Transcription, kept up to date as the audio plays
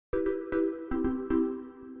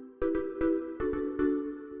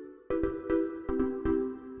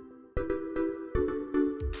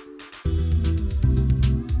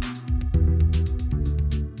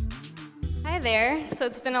there. So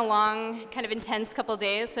it's been a long, kind of intense couple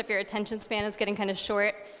days. So if your attention span is getting kind of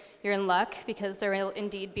short, you're in luck, because there will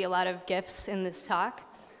indeed be a lot of gifs in this talk.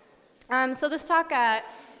 So this talk,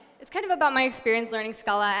 it's kind of about my experience learning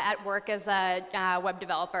Scala at work as a web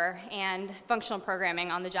developer and functional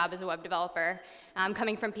programming on the job as a web developer,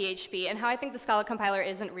 coming from PHP, and how I think the Scala compiler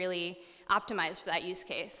isn't really optimized for that use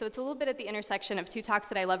case. So it's a little bit at the intersection of two talks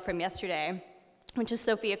that I loved from yesterday, which is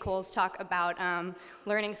Sophia Cole's talk about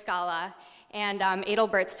learning Scala, and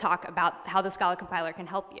Adelbert's talk about how the Scala compiler can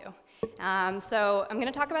help you. So I'm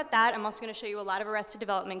going to talk about that. I'm also going to show you a lot of arrested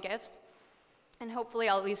development gifs, and hopefully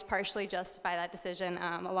I'll at least partially justify that decision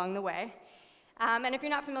along the way. And if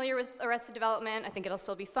you're not familiar with arrested development, I think it'll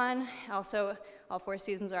still be fun. Also, all 4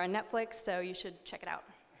 seasons are on Netflix, so you should check it out.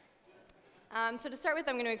 So to start with,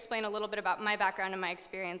 I'm going to explain a little bit about my background and my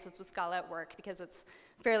experiences with Scala at work, because it's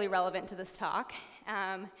fairly relevant to this talk.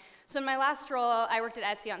 So in my last role, I worked at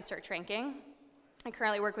Etsy on search ranking. I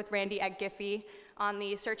currently work with Randy at Giphy on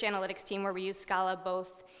the search analytics team, where we use Scala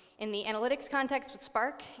both in the analytics context with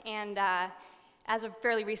Spark and as of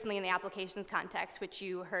fairly recently in the applications context, which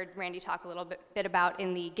you heard Randy talk a little bit about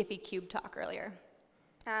in the Giphy Cube talk earlier.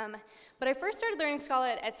 But I first started learning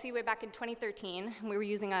Scala at Etsy way back in 2013. We were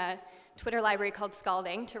using a Twitter library called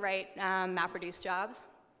Scalding to write MapReduce jobs.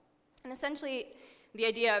 And essentially, the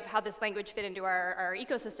idea of how this language fit into our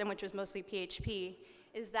ecosystem, which was mostly PHP,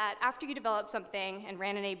 is that after you developed something and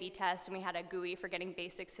ran an A/B test, and we had a GUI for getting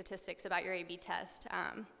basic statistics about your A/B test,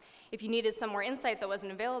 if you needed some more insight that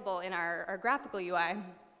wasn't available in our graphical UI,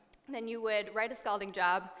 then you would write a Scalding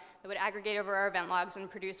job that would aggregate over our event logs and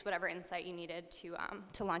produce whatever insight you needed to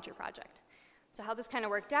launch your project. So how this kind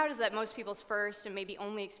of worked out is that most people's first and maybe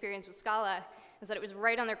only experience with Scala is that it was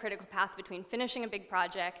right on their critical path between finishing a big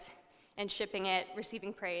project and shipping it,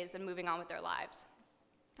 receiving praise, and moving on with their lives.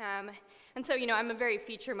 And so, I'm a very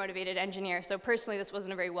feature-motivated engineer, so personally this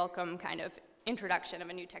wasn't a very welcome kind of introduction of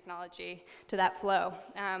a new technology to that flow.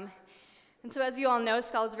 And so as you all know,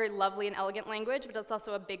 Scala is a very lovely and elegant language, but it's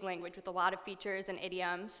also a big language with a lot of features and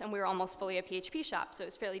idioms, and we were almost fully a PHP shop, so it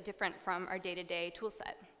was fairly different from our day-to-day tool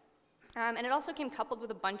set. And it also came coupled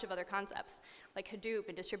with a bunch of other concepts, like Hadoop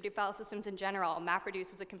and distributed file systems in general,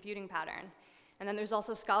 MapReduce as a computing pattern. And then there's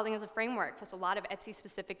also Scalding as a framework, plus a lot of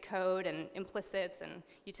Etsy-specific code and implicits and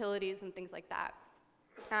utilities and things like that.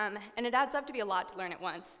 And it adds up to be a lot to learn at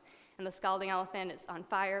once. And the Scalding elephant is on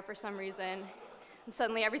fire for some reason. And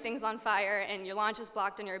suddenly everything's on fire, and your launch is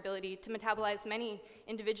blocked on your ability to metabolize many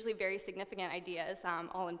individually very significant ideas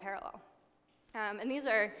all in parallel. And these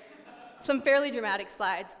are some fairly dramatic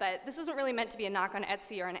slides, but this isn't really meant to be a knock on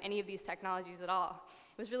Etsy or on any of these technologies at all.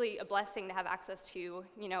 It was really a blessing to have access to,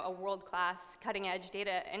 a world-class, cutting-edge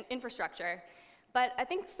data and infrastructure. But I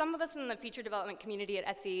think some of us in the feature development community at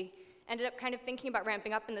Etsy ended up kind of thinking about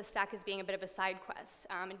ramping up in the stack as being a bit of a side quest,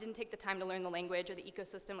 and didn't take the time to learn the language or the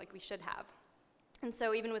ecosystem like we should have. And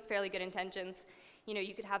so even with fairly good intentions,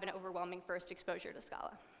 you could have an overwhelming first exposure to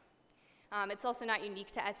Scala. It's also not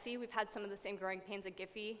unique to Etsy. We've had some of the same growing pains at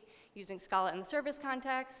Giphy, using Scala in the service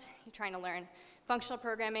context. You're trying to learn functional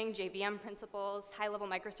programming, JVM principles, high-level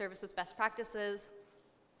microservices best practices,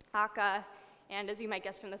 Akka, and as you might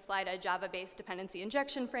guess from the slide, a Java-based dependency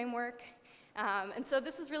injection framework. And so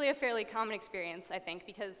this is really a fairly common experience, I think,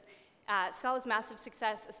 because Scala's massive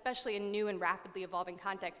success, especially in new and rapidly evolving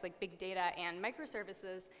contexts like big data and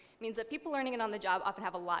microservices, means that people learning it on the job often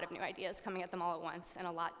have a lot of new ideas coming at them all at once and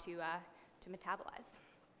a lot to metabolize.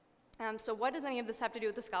 So what does any of this have to do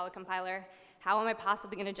with the Scala compiler? How am I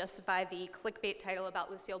possibly going to justify the clickbait title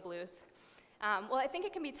about Lucille Bluth? Well, I think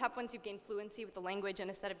it can be tough once you've gained fluency with the language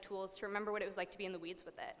and a set of tools to remember what it was like to be in the weeds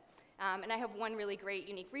with it. And I have one really great,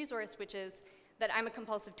 unique resource, which is that I'm a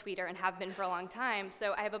compulsive tweeter and have been for a long time,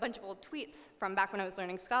 so I have a bunch of old tweets from back when I was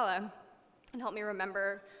learning Scala and help me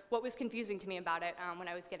remember what was confusing to me about it when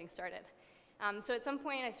I was getting started. So at some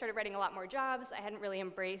point, I started writing a lot more jobs. I hadn't really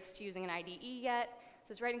embraced using an IDE yet, so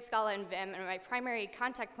I was writing Scala and Vim, and my primary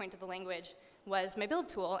contact point to the language was my build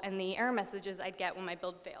tool and the error messages I'd get when my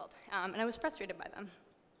build failed, and I was frustrated by them.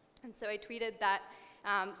 And so I tweeted that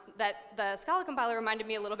the Scala compiler reminded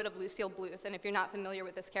me a little bit of Lucille Bluth, and if you're not familiar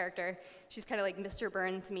with this character, she's kind of like Mr.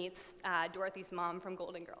 Burns meets Dorothy's mom from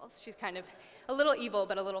Golden Girls. She's kind of a little evil,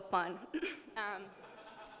 but a little fun.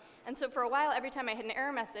 And so for a while, every time I hit an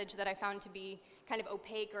error message that I found to be kind of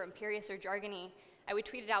opaque or imperious or jargony, I would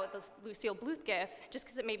tweet it out with this Lucille Bluth gif, just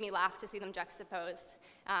because it made me laugh to see them juxtaposed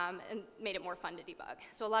and made it more fun to debug.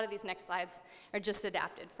 So a lot of these next slides are just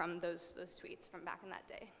adapted from those tweets from back in that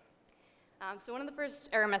day. So one of the first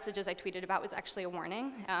error messages I tweeted about was actually a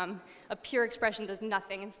warning. A pure expression does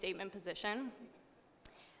nothing in statement position.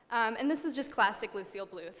 And this is just classic Lucille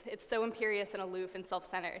Bluth. It's so imperious and aloof and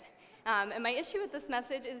self-centered. And my issue with this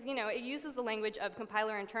message is, it uses the language of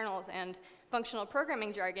compiler internals and functional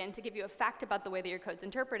programming jargon to give you a fact about the way that your code's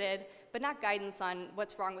interpreted, but not guidance on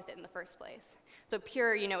what's wrong with it in the first place. So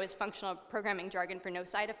pure, is functional programming jargon for no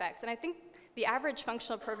side effects. And I think the average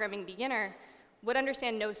functional programming beginner would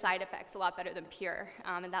understand no side effects a lot better than pure,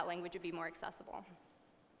 and that language would be more accessible.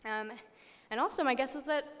 And also, my guess is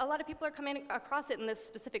that a lot of people are coming across it in this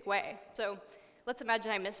specific way. So let's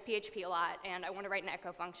imagine I miss PHP a lot, and I want to write an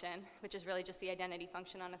echo function, which is really just the identity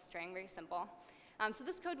function on a string, very simple. So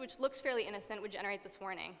this code, which looks fairly innocent, would generate this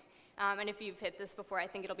warning. And if you've hit this before, I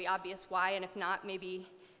think it'll be obvious why, and if not, maybe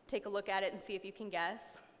take a look at it and see if you can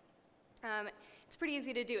guess. It's pretty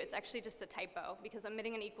easy to do. It's actually just a typo, because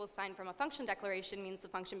omitting an equals sign from a function declaration means the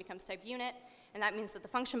function becomes type unit, and that means that the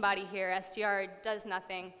function body here, str, does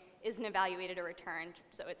nothing, isn't evaluated or returned,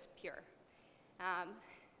 so it's pure.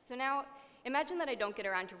 So now, imagine that I don't get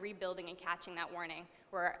around to rebuilding and catching that warning,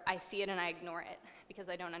 where I see it and I ignore it because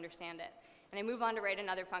I don't understand it. And I move on to write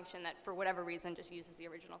another function that, for whatever reason, just uses the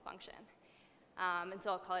original function. And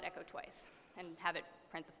so I'll call it echo twice and have it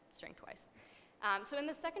print the string twice. So in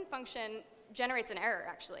the second function, generates an error,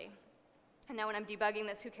 actually. And now when I'm debugging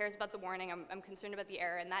this, who cares about the warning? I'm concerned about the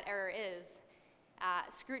error, and that error is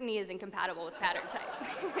scrutiny is incompatible with pattern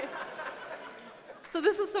type. So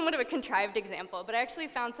this is somewhat of a contrived example, but I actually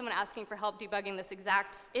found someone asking for help debugging this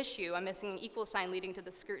exact issue. I'm missing an equal sign leading to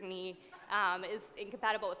the scrutiny is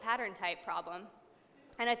incompatible with pattern type problem.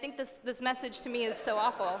 And I think this message to me is so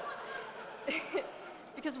awful.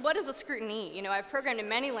 Because what is a scrutiny? I've programmed in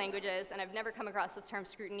many languages, and I've never come across this term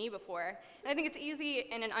scrutiny before. And I think it's easy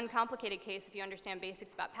in an uncomplicated case, if you understand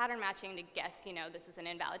basics about pattern matching, to guess, this is an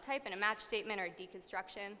invalid type in a match statement or a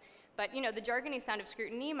deconstruction. But the jargony sound of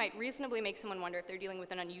scrutiny might reasonably make someone wonder if they're dealing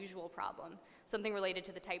with an unusual problem, something related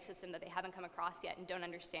to the type system that they haven't come across yet and don't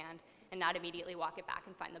understand, and not immediately walk it back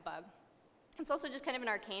and find the bug. It's also just kind of an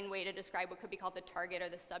arcane way to describe what could be called the target or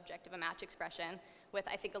the subject of a match expression with,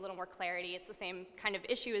 I think, a little more clarity. It's the same kind of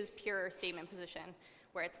issue as pure statement position,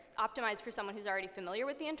 where it's optimized for someone who's already familiar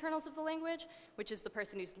with the internals of the language, which is the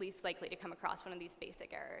person who's least likely to come across one of these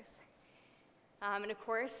basic errors. And of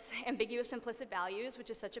course, ambiguous implicit values, which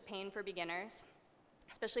is such a pain for beginners,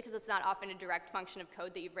 especially because it's not often a direct function of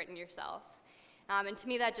code that you've written yourself. And to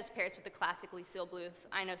me, that just pairs with the classic Lucille Bluth,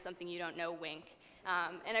 I know something you don't know, wink.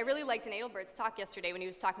 And I really liked Edelbert's talk yesterday when he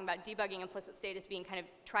was talking about debugging implicit state as being kind of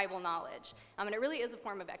tribal knowledge. And it really is a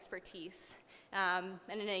form of expertise. And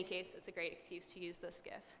in any case, it's a great excuse to use this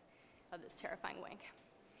GIF of this terrifying wink.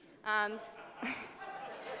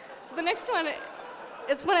 So the next one,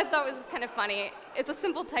 it's one I thought was just kind of funny. It's a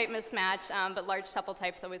simple type mismatch, but large tuple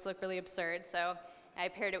types always look really absurd. So I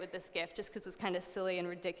paired it with this GIF just because it's kind of silly and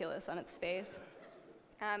ridiculous on its face.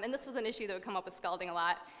 And this was an issue that would come up with scalding a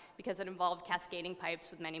lot because it involved cascading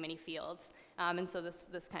pipes with many, many fields. And so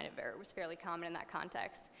this kind of error was fairly common in that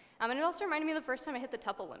context. And it also reminded me of the first time I hit the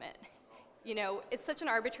tuple limit. It's such an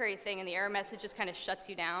arbitrary thing, and the error message just kind of shuts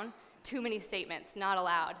you down. Too many statements, not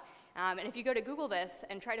allowed. And if you go to Google this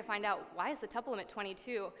and try to find out why is the tuple limit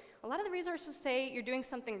 22, a lot of the resources say you're doing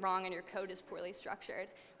something wrong and your code is poorly structured,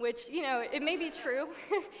 which, it may be true,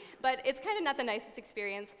 but it's kind of not the nicest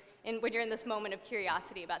experience when you're in this moment of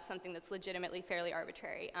curiosity about something that's legitimately fairly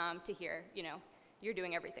arbitrary to hear, you're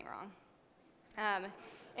doing everything wrong.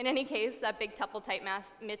 In any case, that big tuple type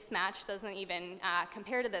mismatch doesn't even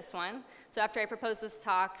compare to this one. So after I proposed this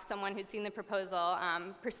talk, someone who'd seen the proposal,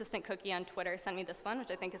 Persistent Cookie on Twitter, sent me this one,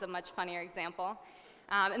 which I think is a much funnier example.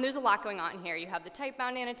 And there's a lot going on here. You have the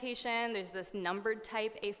type-bound annotation. There's this numbered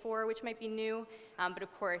type, A4, which might be new. But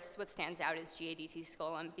of course, what stands out is GADT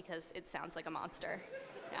Scala, because it sounds like a monster.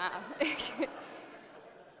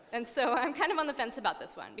 And so I'm kind of on the fence about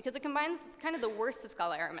this one, because it combines kind of the worst of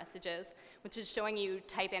Scala error messages, which is showing you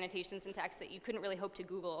type annotation syntax that you couldn't really hope to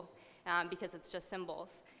Google because it's just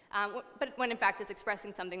symbols. But when in fact it's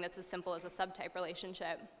expressing something that's as simple as a subtype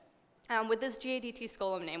relationship. With this GADT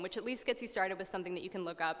Scala name, which at least gets you started with something that you can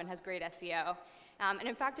look up and has great SEO. And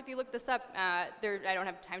in fact, if you look this up, I don't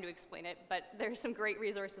have time to explain it, but there's some great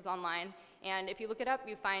resources online. And if you look it up,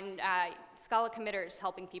 you find Scala committers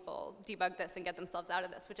helping people debug this and get themselves out of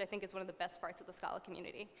this, which I think is one of the best parts of the Scala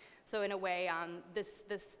community. So in a way, this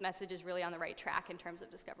message is really on the right track in terms of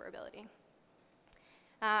discoverability.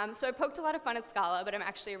 So I poked a lot of fun at Scala, but I'm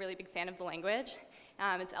actually a really big fan of the language.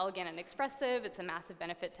 It's elegant and expressive. It's a massive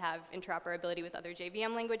benefit to have interoperability with other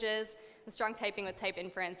JVM languages. And strong typing with type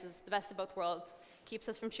inference is the best of both worlds. Keeps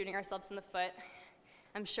us from shooting ourselves in the foot.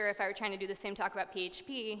 I'm sure if I were trying to do the same talk about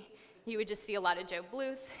PHP, you would just see a lot of Joe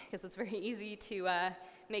Bluth, because it's very easy to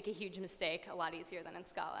make a huge mistake, a lot easier than in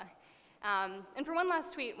Scala. And for one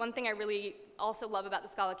last tweet, one thing I really also love about the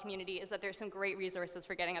Scala community is that there's some great resources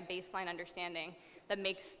for getting a baseline understanding that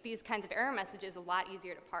makes these kinds of error messages a lot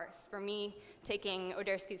easier to parse. For me, taking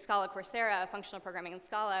Odersky's Scala Coursera, functional programming in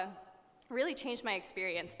Scala, really changed my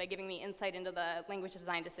experience by giving me insight into the language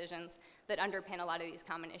design decisions that underpin a lot of these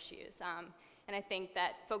common issues. And I think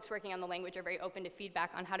that folks working on the language are very open to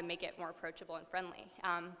feedback on how to make it more approachable and friendly.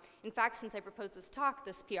 In fact, since I proposed this talk,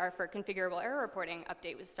 this PR for configurable error reporting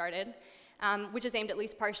update was started, which is aimed at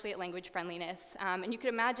least partially at language friendliness. And you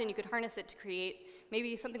could imagine you could harness it to create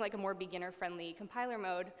maybe something like a more beginner-friendly compiler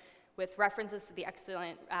mode with references to the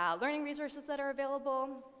excellent learning resources that are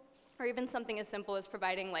available, or even something as simple as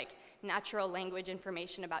providing like natural language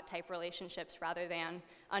information about type relationships rather than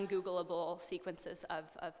ungoogleable sequences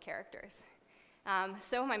of characters.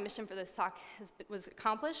 So my mission for this talk was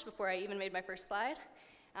accomplished before I even made my first slide,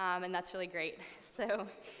 and that's really great. So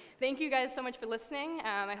thank you guys so much for listening.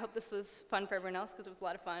 I hope this was fun for everyone else, because it was a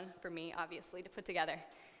lot of fun for me, obviously, to put together.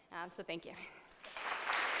 So thank you.